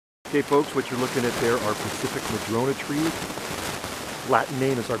Okay folks, what you're looking at there are Pacific madrone trees. Latin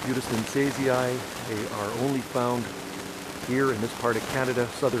name is Arbutus menziesii. They are only found here in this part of Canada,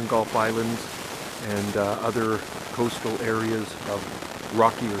 southern Gulf Islands, and other coastal areas of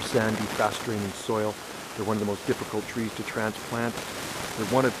rocky or sandy, fast-draining soil. They're one of the most difficult trees to transplant. They're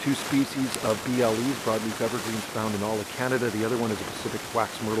one of two species of BLEs, broadleaf evergreens, found in all of Canada. The other one is a Pacific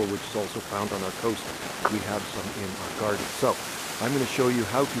wax myrtle, which is also found on our coast. We have some in our garden. So I'm going to show you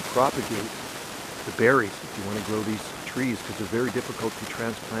how to propagate the berries if you want to grow these trees, because they're very difficult to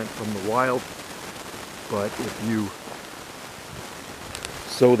transplant from the wild. But if you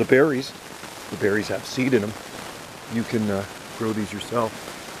sow the berries have seed in them, you can grow these yourself.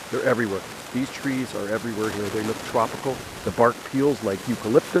 They're everywhere. These trees are everywhere here. They look tropical. The bark peels like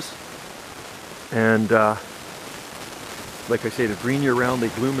eucalyptus. And like I say, they're green year-round. They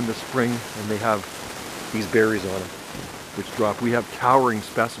bloom in the spring, and they have these berries on them, which drop. We have towering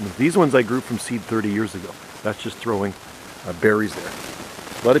specimens. These ones I grew from seed 30 years ago. That's just throwing berries there.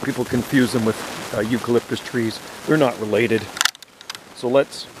 A lot of people confuse them with eucalyptus trees. They're not related. So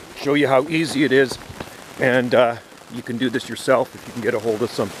let's show you how easy it is. And you can do this yourself if you can get a hold of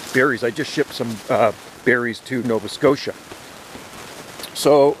some berries. I just shipped some berries to Nova Scotia.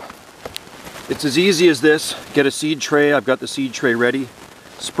 So it's as easy as this. Get a seed tray. I've got the seed tray ready.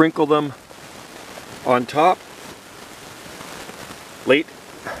 Sprinkle them on top. Late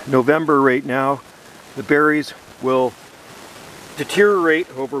November right now, the berries will deteriorate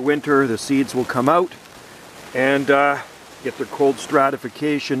over winter. The seeds will come out and get their cold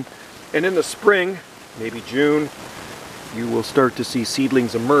stratification. And in the spring, maybe June, you will start to see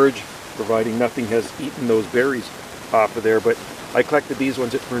seedlings emerge, providing nothing has eaten those berries off of there. But I collected these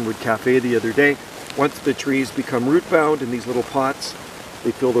ones at Fernwood Cafe the other day. Once the trees become root bound in these little pots,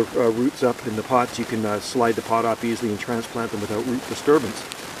 they fill the roots up in the pots. You can slide the pot off easily and transplant them without root disturbance.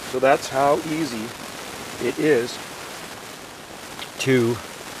 So that's how easy it is to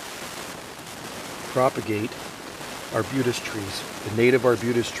propagate Arbutus trees, the native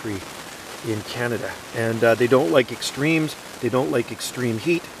Arbutus tree in Canada. And they don't like extremes. They don't like extreme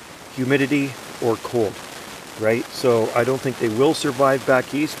heat, humidity, or cold, right? So I don't think they will survive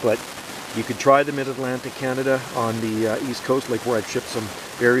back east, but you could try them in Atlantic Canada on the east coast, like where I've shipped some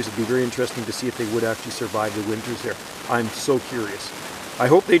berries. It'd be very interesting to see if they would actually survive the winters there. I'm so curious. I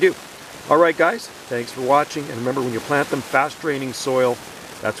hope they do. All right, guys, thanks for watching. And remember, when you plant them, fast-draining soil,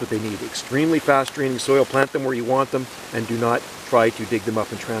 that's what they need. Extremely fast-draining soil. Plant them where you want them, and do not try to dig them up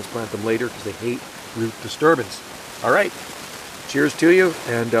and transplant them later, because they hate root disturbance. All right, cheers to you,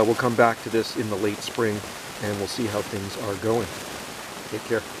 and we'll come back to this in the late spring, and we'll see how things are going. Take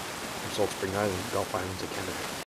care. Salt Spring Island, Gulf Islands of Canada.